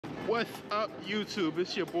What's up, YouTube?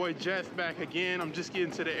 It's your boy Jess back again. I'm just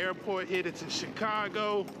getting to the airport, headed to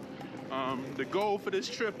Chicago. The goal for this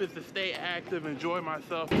trip is to stay active, enjoy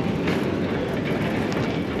myself.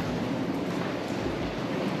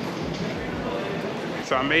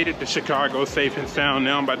 So I made it to Chicago safe and sound.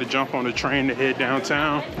 Now I'm about to jump on the train to head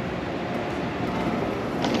downtown.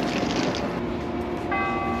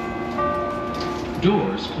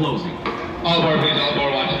 Doors closing. All aboard, please. All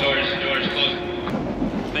aboard. Watch the doors. Doors closing.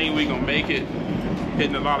 Think we gonna make it.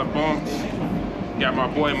 Hitting a lot of bumps. Got my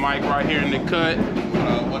boy Mike right here in the cut. What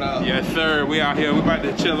up? What up? Yes, sir. We out here. We about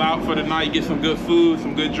to chill out for the night, get some good food,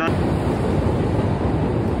 some good drink.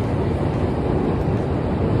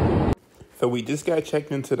 So we just got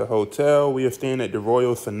checked into the hotel. We are staying at the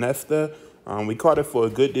Royal Sonesta. We caught it for a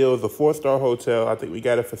good deal. It was a 4-star hotel. I think we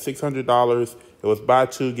got it for $600. It was buy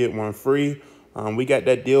two, get one free. We got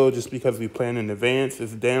that deal just because we planned in advance.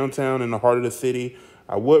 It's downtown in the heart of the city.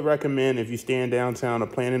 I would recommend if you stay in downtown to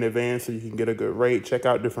plan in advance so you can get a good rate. Check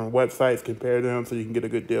out different websites, compare them so you can get a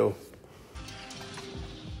good deal.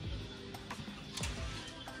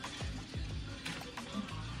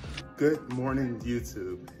 Good morning,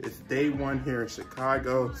 YouTube. It's day one here in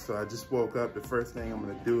Chicago, so I just woke up. The first thing I'm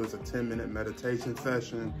gonna do is a 10-minute meditation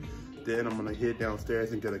session. Then I'm gonna head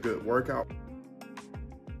downstairs and get a good workout.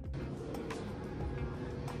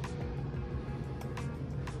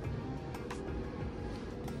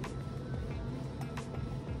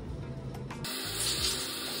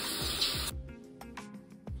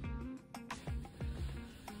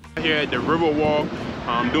 Here at the Riverwalk,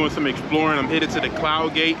 I'm doing some exploring. I'm headed to the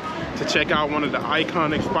Cloud Gate to check out one of the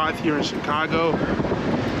iconic spots here in Chicago.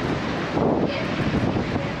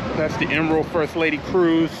 That's the Emerald First Lady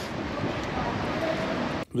Cruise.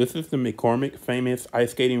 This is the McCormick famous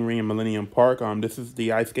ice skating ring in Millennium Park. This is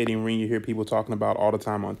the ice skating ring you hear people talking about all the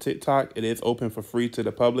time on TikTok. It is open for free to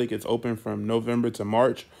the public. It's open from November to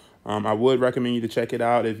March. I would recommend you to check it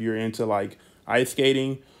out if you're into like ice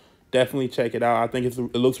skating. Definitely check it out. I think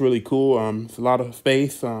it looks really cool. It's a lot of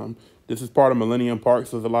space. This is part of Millennium Park,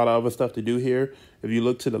 so there's a lot of other stuff to do here. If you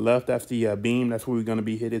look to the left, that's the beam. That's where we're going to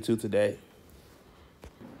be headed to today.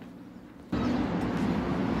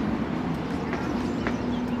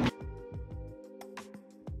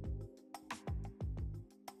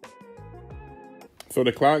 So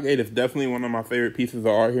the Cloud Gate is definitely one of my favorite pieces of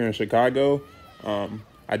art here in Chicago.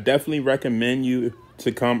 I definitely recommend you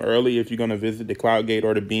to come early if you're going to visit the Cloud Gate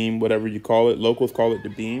or the beam, whatever you call it. Locals call it the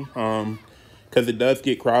beam because it does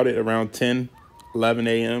get crowded around 10, 11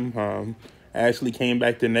 a.m. I actually came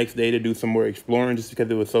back the next day to do some more exploring just because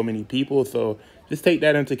there was so many people. So just take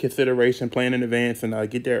that into consideration, plan in advance, and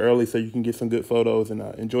get there early so you can get some good photos and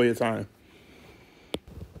enjoy your time.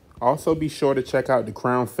 Also, be sure to check out the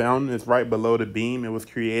Crown Fountain. It's right below the beam. It was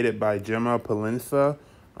created by Gemma Palinsa.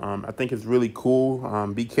 I think it's really cool.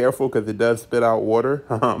 Be careful because it does spit out water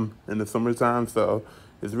in the summertime. So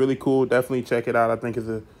it's really cool. Definitely check it out. I think it's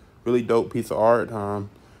a really dope piece of art.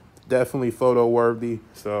 Definitely photo worthy.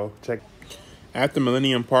 So check. At the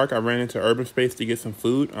Millennium Park, I ran into Urban Space to get some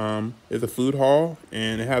food. It's a food hall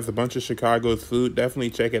and it has a bunch of Chicago's food. Definitely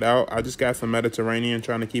check it out. I just got some Mediterranean,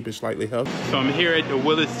 trying to keep it slightly healthy. So I'm here at the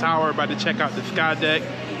Willis Tower, about to check out the sky deck.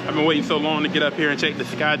 I've been waiting so long to get up here and check the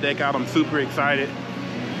sky deck out. I'm super excited.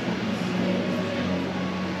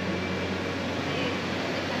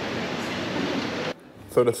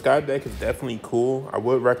 So the sky deck is definitely cool. I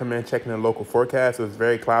would recommend checking the local forecast. It was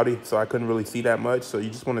very cloudy, so I couldn't really see that much. So you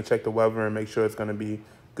just want to check the weather and make sure it's going to be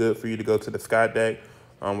good for you to go to the sky deck.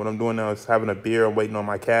 What I'm doing now is having a beer. I'm waiting on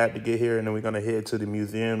my cab to get here, and then we're going to head to the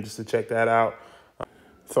museum just to check that out.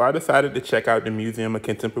 So I decided to check out the Museum of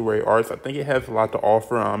Contemporary Arts. I think it has a lot to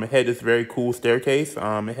offer. It had this very cool staircase.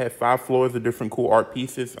 It had 5 floors of different cool art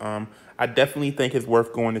pieces. I definitely think it's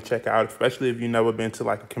worth going to check out, especially if you've never been to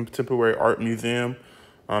like a contemporary art museum.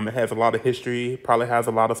 It has a lot of history, probably has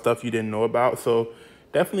a lot of stuff you didn't know about. So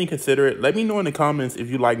definitely consider it. Let me know in the comments if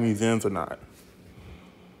you like museums or not.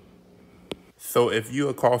 So if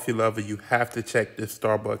you're a coffee lover, you have to check this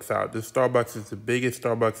Starbucks out. This Starbucks is the biggest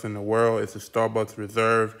Starbucks in the world. It's a Starbucks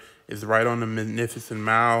Reserve. It's right on the Magnificent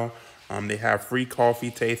Mile. They have free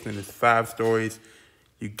coffee tasting. It's 5 stories.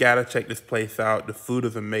 You gotta check this place out. The food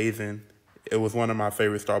is amazing. It was one of my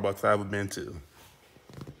favorite Starbucks I've ever been to.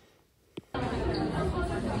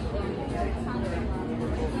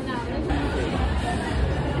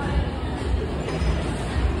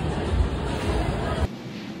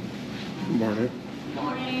 Morning.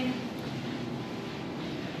 Morning.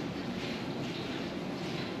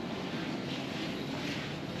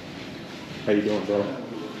 How you doing, bro?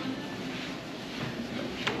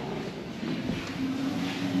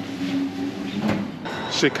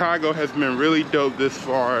 Chicago has been really dope this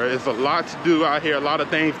far. There's a lot to do out here, a lot of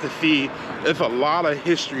things to see. There's a lot of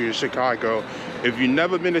history in Chicago. If you've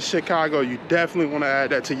never been to Chicago, you definitely want to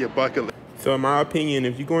add that to your bucket list. So in my opinion,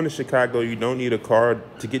 if you're going to Chicago, you don't need a car.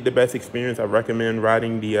 To get the best experience, I recommend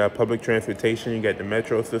riding the public transportation. You got the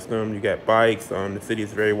metro system, you got bikes. The city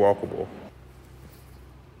is very walkable.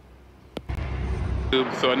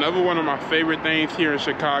 So another one of my favorite things here in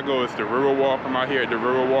Chicago is the Riverwalk. I'm out here at the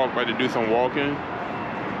Riverwalk, about to do some walking.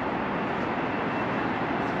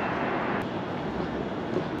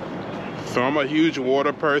 So I'm a huge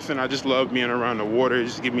water person. I just love being around the water. It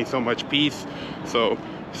just gives me so much peace. So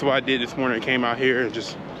that's what I did this morning. I came out here and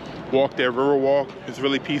just walked that Riverwalk. It's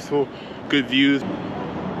really peaceful, good views.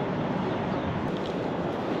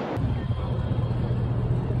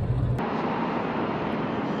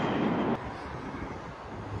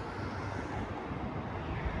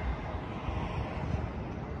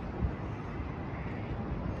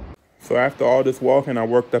 So after all this walking, I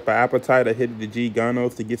worked up an appetite. I hit the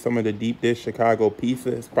Giordano's to get some of the deep dish Chicago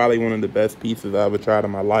pizza. It's probably one of the best pizzas I ever tried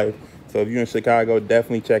in my life. So if you're in Chicago,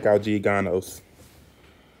 definitely check out Giordano's.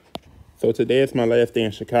 So today is my last day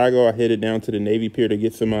in Chicago. I headed down to the Navy Pier to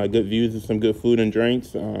get some good views and some good food and drinks.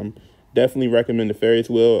 Definitely recommend the Ferris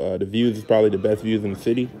wheel. The views is probably the best views in the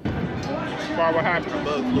city. Why, what happened? I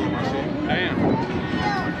love flew my shit.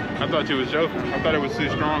 Damn. I thought you was joking. I thought it was too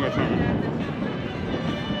strong or something.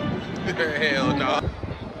 Hell no.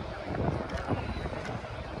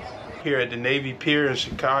 Here at the Navy Pier in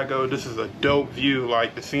Chicago, this is a dope view.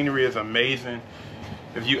 Like, the scenery is amazing.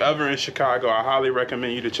 If you ever in Chicago, I highly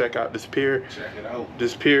recommend you to check out this pier. Check it out.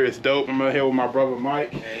 This pier is dope. I'm out here with my brother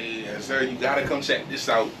Mike. Hey, yes, sir, you gotta come check this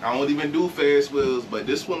out. I don't even do Ferris wheels, but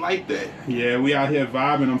this one like that. Yeah, we out here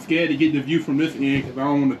vibing. I'm scared to get the view from this end because I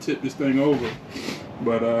don't want to tip this thing over.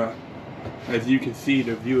 But as you can see,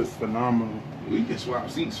 the view is phenomenal. We can swap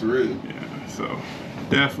seats for real. Yeah, so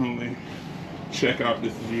definitely check out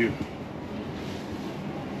this view.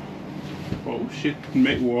 Oh shit,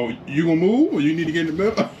 well, you gonna move or you need to get in the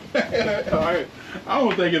middle? Alright, I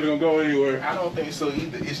don't think it's gonna go anywhere. I don't think so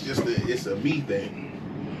either. It's just it's a me thing.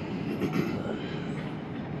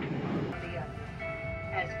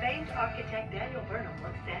 As famed architect Daniel Burnham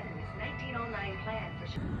once said in his 1909 plan for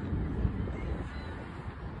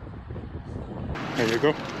There you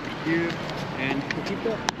go. Here, and you can keep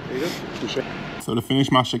that. There you go. So to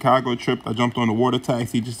finish my Chicago trip, I jumped on a water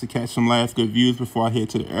taxi just to catch some last good views before I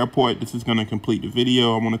head to the airport. This is going to complete the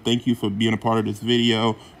video. I want to thank you for being a part of this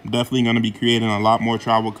video. I'm definitely going to be creating a lot more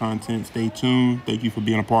travel content. Stay tuned. Thank you for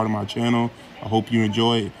being a part of my channel. I hope you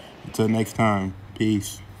enjoy it. Until next time,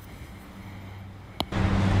 peace.